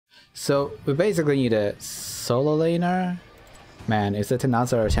So we basically need a solo laner. Man, is it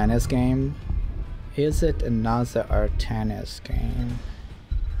another Artanis game? Is it another Artanis game?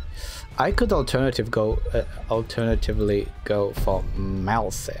 I could alternatively go for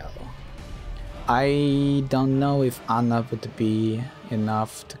Malthael. I don't know if Anna would be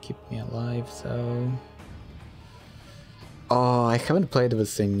enough to keep me alive, so... Oh, I haven't played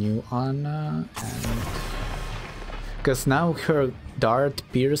with the new Anna, and... Because now her dart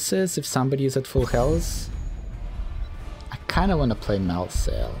pierces if somebody is at full health. I kinda wanna play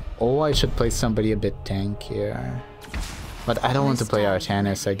Malthael. Or I should play somebody a bit tankier. But I don't want to play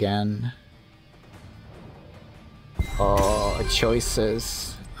Artanis again. Oh,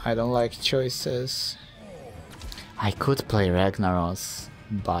 choices. I don't like choices. I could play Ragnaros,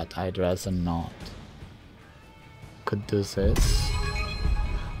 but I'd rather not. Could do this.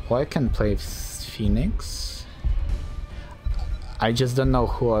 Or I can play Phoenix. I just don't know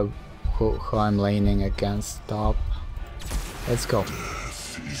who I'm laning against top. Let's go.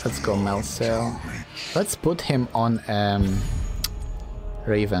 Let's go Malthael. Let's put him on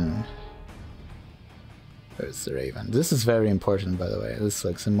Raven. Where's the Raven? This is very important, by the way. This is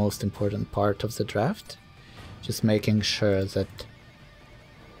like the most important part of the draft. Just making sure that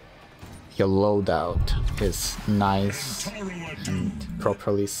your loadout is nice and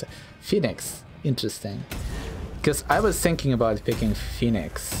properly set. Phoenix, interesting. Because I was thinking about picking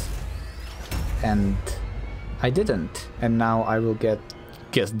Phoenix and I didn't, and now I will get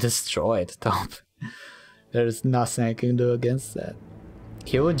destroyed top. There's nothing I can do against that.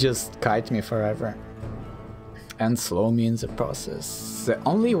 He would just kite me forever and slow me in the process. The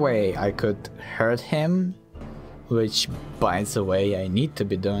only way I could hurt him, which by the way I need to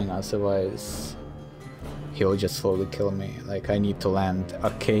be doing, otherwise he'll just slowly kill me. Like I need to land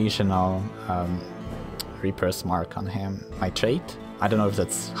occasional Reaper's Mark on him. My trait? I don't know if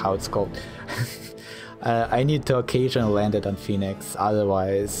that's how it's called. I need to occasionally land it on Phoenix,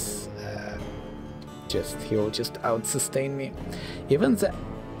 otherwise he'll just out-sustain me. Even then,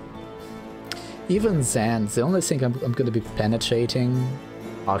 the only thing I'm gonna be penetrating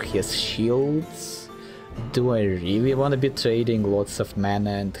are his shields. Do I really want to be trading lots of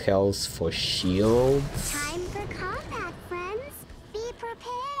mana and health for shields? Time for combat, friends. Be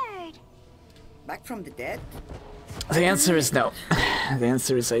prepared. Back from the dead? The answer is no. The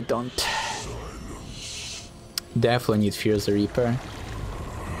answer is I don't. Definitely need Fear the Reaper.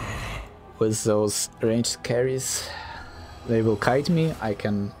 With those ranged carries, they will kite me, I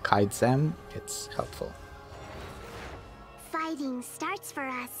can kite them, it's helpful. Fighting starts for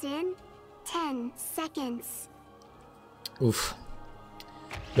us in 10 seconds. Oof.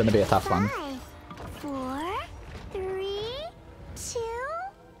 Gonna be a tough one. 5, 4, 3, 2,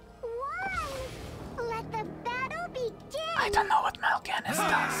 1. Let the battle begin. I don't know what Mal'Ganis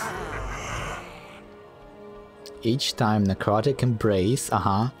does. Each time Necrotic Embrace,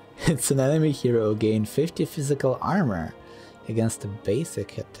 it's an enemy hero who gain 50 physical armor against a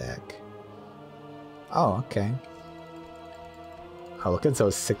basic attack. Oh, okay. Oh, look at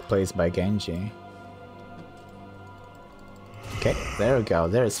those sick plays by Genji. Okay, there we go,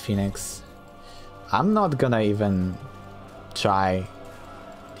 there's Phoenix. I'm not gonna even try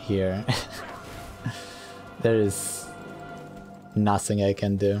here. There is nothing I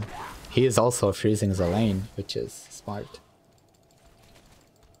can do. He is also freezing the lane, which is smart.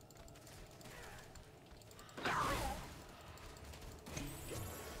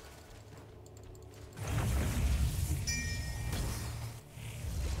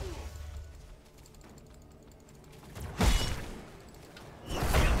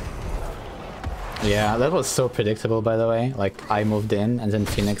 Yeah, that was so predictable, by the way. Like, I moved in and then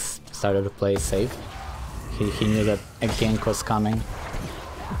Phoenix started to play safe. He knew that a gank was coming.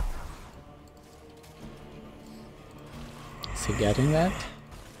 Is he getting that?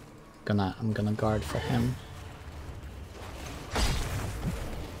 I'm gonna guard for him.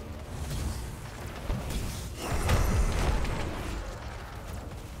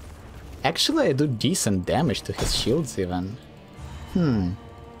 Actually, I do decent damage to his shields even.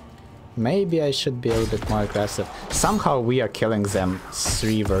 Maybe I should be a little bit more aggressive. Somehow we are killing them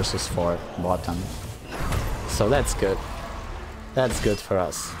 3 versus 4 bottom. So that's good. That's good for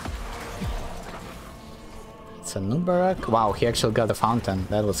us. It's a Nubarak. Wow, he actually got a fountain.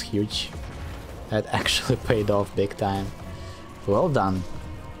 That was huge. That actually paid off big time. Well done.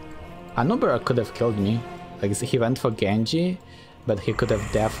 A Nubarak could have killed me. Like, he went for Genji, but he could have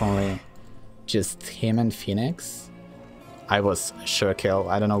definitely just him and Phoenix. I was sure kill.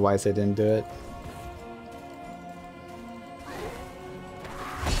 I don't know why they didn't do it.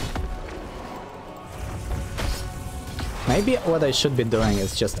 Maybe what I should be doing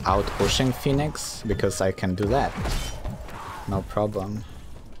is just out-pushing Phoenix, because I can do that. No problem.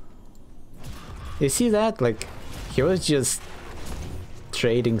 You see that? Like, he was just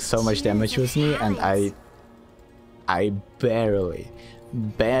trading so much damage with me, and I barely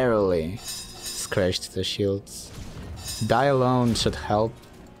scratched the shields. Die alone should help.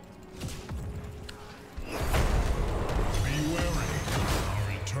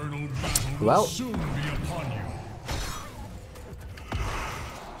 Well,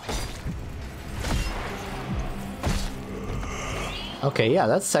 okay, yeah,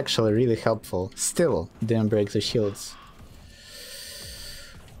 that's actually really helpful. Still didn't break the shields.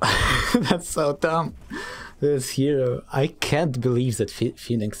 That's so dumb. This hero, I can't believe that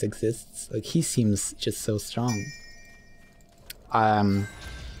Phoenix exists. Like, he seems just so strong. I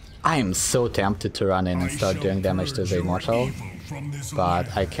am so tempted to run in and start doing damage to the Immortal,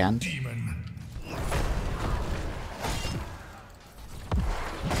 but I can't.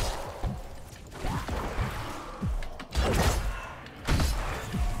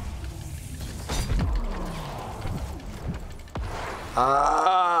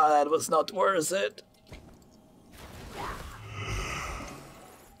 Ah, that was not worth it.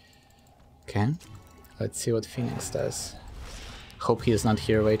 Okay, let's see what Phoenix does. Hope he is not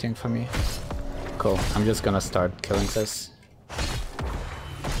here waiting for me. Cool, I'm just gonna start killing this.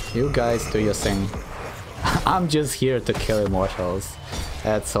 You guys do your thing. I'm just here to kill Immortals.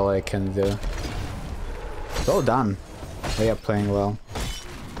 That's all I can do. Well done. They are playing well.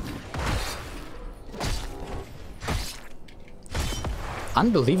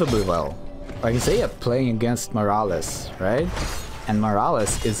 Unbelievably well. Like, they are playing against Morales, right? And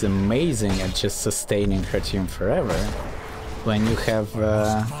Morales is amazing at just sustaining her team forever. When you have,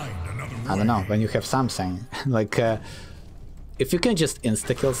 I don't know, when you have something. Like, if you can just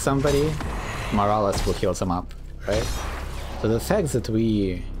insta-kill somebody, Morales will heal them up, right? So the fact that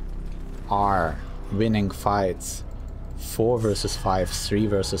we are winning fights 4 versus 5, 3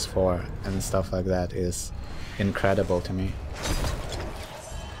 versus 4, and stuff like that is incredible to me.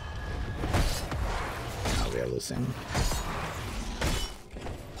 Now we are losing.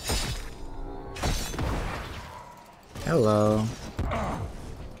 Hello.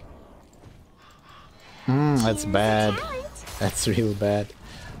 That's bad. That's real bad.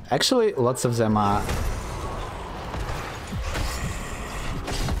 Actually, lots of them are...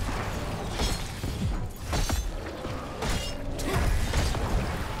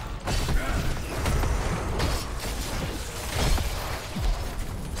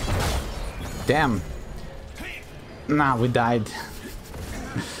 Damn. Nah, we died.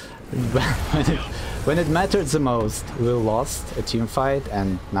 When it mattered the most, we lost a team fight,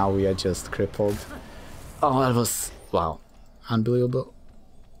 and now we are just crippled. Oh, that was... wow. Unbelievable.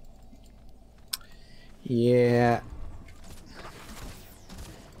 Yeah.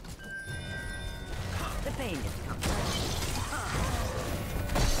 The pain is coming.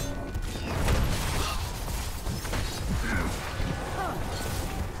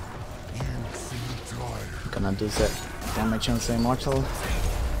 I'm gonna do the damage on the Immortal.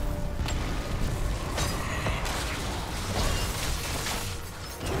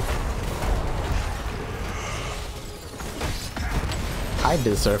 I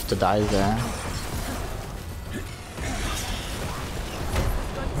deserve to die there.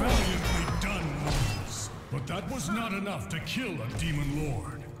 Brilliantly done, Lords. But that was not enough to kill a Demon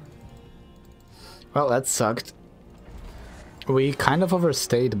Lord. Well, that sucked. We kind of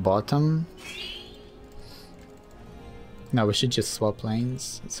overstayed bottom. No, we should just swap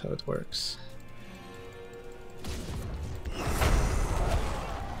lanes. That's how it works.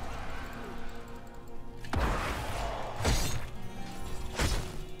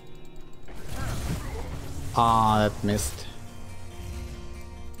 Ah, that missed.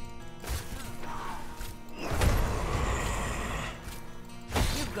 You're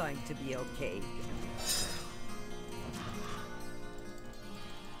going to be okay.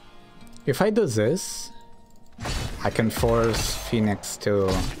 If I do this, I can force Phoenix to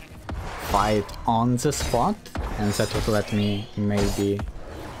fight on the spot, and that would let me maybe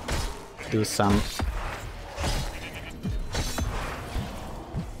do some...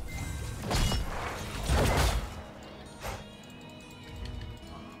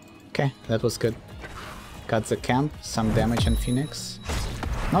 Okay, that was good. Got the camp, some damage on Phoenix.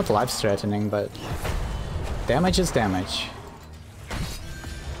 Not life-threatening, but damage is damage.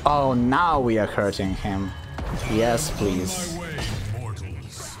 Oh, now we are hurting him. Yes, please. My way,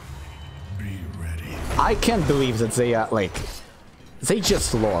 mortals. Be ready. I can't believe that they are, like... They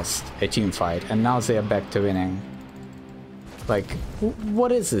just lost a team fight, and now they are back to winning. Like,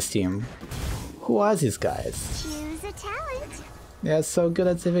 what is this team? Who are these guys? Choose a talent. Yeah, so good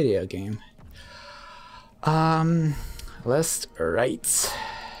at the video game. List right.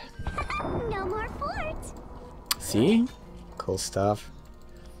 No more fort. See? Cool stuff.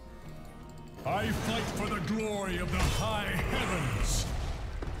 I fight for the glory of the high heavens.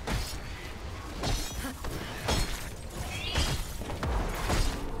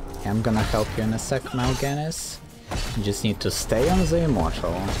 I'm gonna help you in a sec, Mal'Ganis. You just need to stay on the immortal.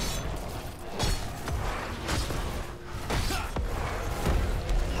 Our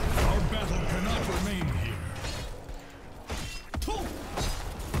battle cannot remain here.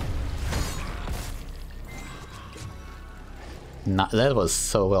 That was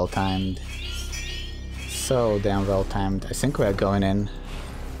so well timed. So damn well timed. I think we're going in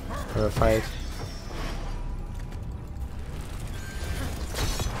for a fight.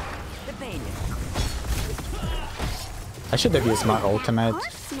 The pain is I should have used my ultimate.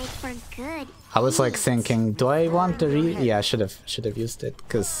 Forts make for good. I was like thinking, do I want to yeah, I should have used it,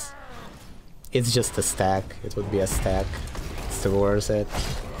 because it's just a stack. It would be a stack. It's still worth it.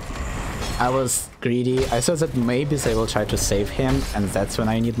 I was greedy. I thought that maybe they will try to save him, and that's when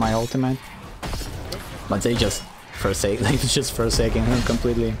I need my ultimate. But they just forsaking him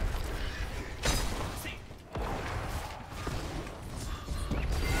completely.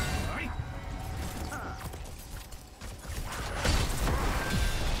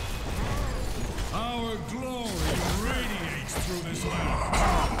 Our glory radiates through this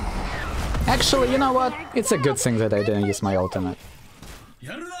land. Actually, you know what? It's a good thing that I didn't use my ultimate.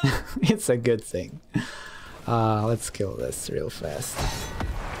 It's a good thing. Let's kill this real fast.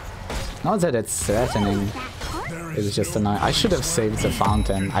 Not that it's threatening. It's just annoying. I should have saved the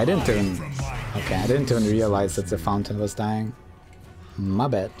fountain. I didn't even... Okay, I didn't even realize that the fountain was dying. My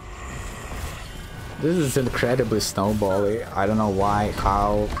bad. This is incredibly snowbally. I don't know why,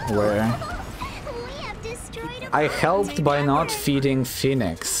 how, where. We have destroyed a I helped by not feeding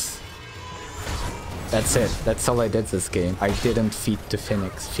Phoenix. That's it. That's all I did this game. I didn't feed to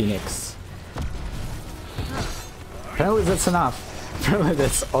Phoenix. Apparently that's enough. Apparently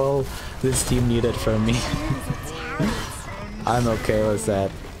that's all this team needed from me. I'm okay with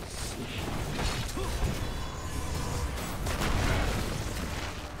that.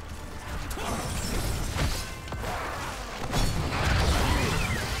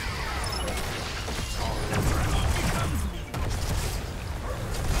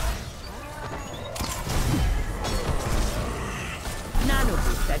 Nano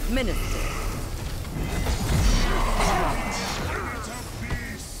boost administered.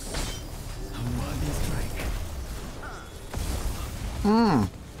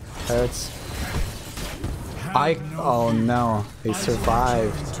 Hurts. Oh no, they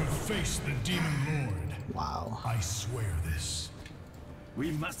survived. To face the demon lord. Wow. I swear this.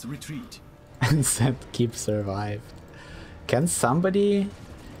 We must retreat. And said keep survived. Can somebody...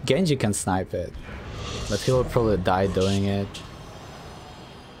 Genji can snipe it, but he will probably die doing it.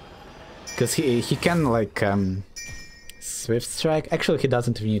 Because he can like swift strike. Actually, he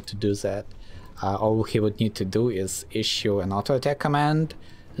doesn't even need to do that. All he would need to do is issue an auto attack command,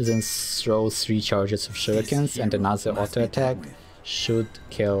 then throw 3 charges of shurikens, and another auto attack should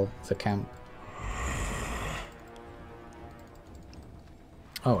kill the camp.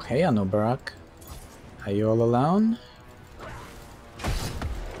 Oh, hey Anubarak. Are you all alone?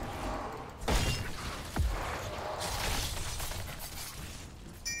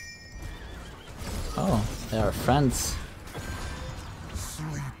 Oh, they are friends.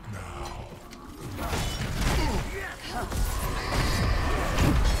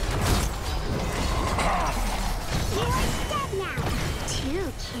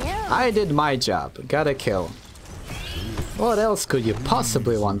 I did my job. Got a kill. What else could you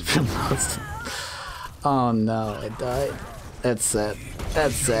possibly want from us? Oh no, I died. That's sad.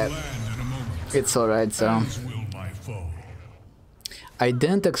 That's sad. It's alright, so. I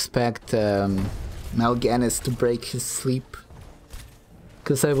didn't expect Mal'Ganis to break his sleep.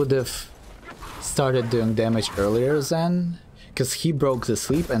 Because I would have started doing damage earlier then. Because he broke the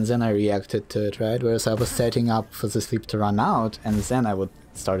sleep and then I reacted to it, right? Whereas I was setting up for the sleep to run out and then I would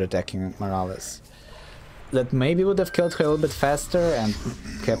start attacking Morales. That maybe would have killed her a little bit faster and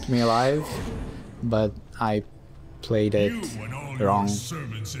kept me alive, but I played it wrong.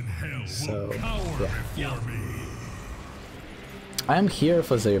 So, yeah. I'm here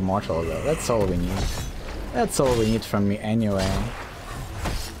for the immortal though, that's all we need. That's all we need from me anyway.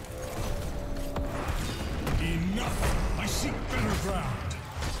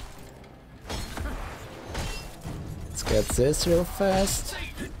 Let's get this real fast.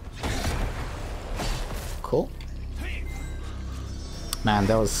 Cool. Man,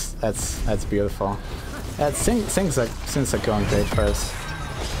 that's beautiful. Things are going great for us.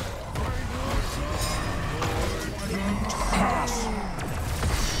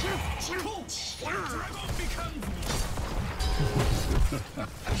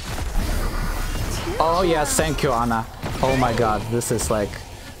 Oh yes, thank you, Anna. Oh my god, this is like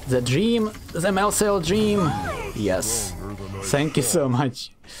the dream, the Malthael dream. Yes, thank you so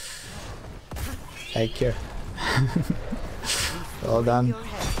much. Thank you. Well done.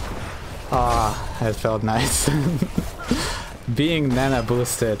 Ah, it felt nice. Being Nana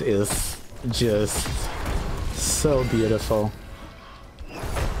boosted is just so beautiful.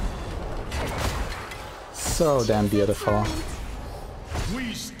 So damn beautiful.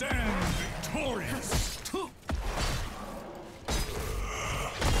 We stand victorious.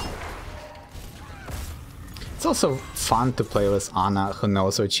 It's also fun to play with Anna, who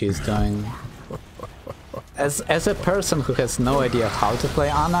knows what she's doing. As a person who has no idea how to play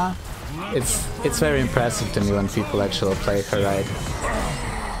Anna, it's very impressive to me when people actually play her right.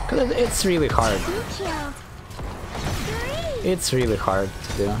 Because it's really hard. It's really hard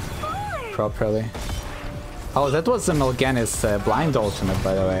to do properly. Oh, that was the Mal'Ganis blind ultimate,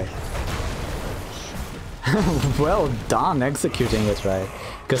 by the way. Well done executing it right.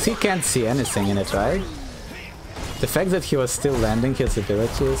 Because he can't see anything in it, right? The fact that he was still landing his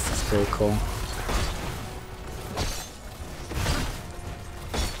abilities is pretty cool.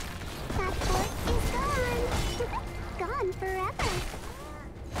 That fort is gone. Gone forever.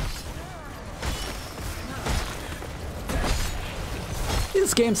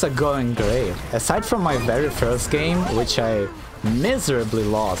 These games are going great. Aside from my very first game, which I miserably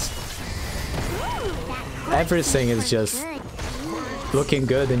lost, everything is just looking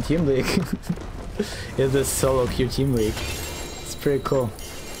good in Team League. In this solo queue Team League. It's pretty cool.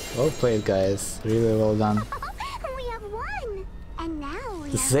 Well played, guys. Really well done. We have won. And now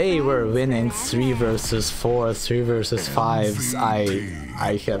we have They were friends winning forever. 3 versus 4, 3 versus 5s.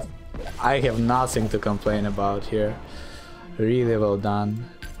 I have nothing to complain about here. Really well done.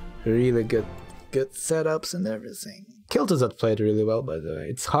 Really good setups and everything. Kiltazot played really well, by the way.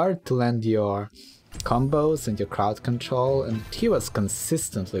 It's hard to land your combos and your crowd control, and he was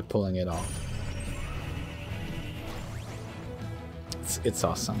consistently pulling it off. It's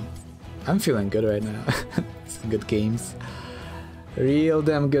awesome. I'm feeling good right now. It's good games. Real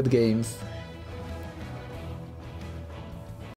damn good games.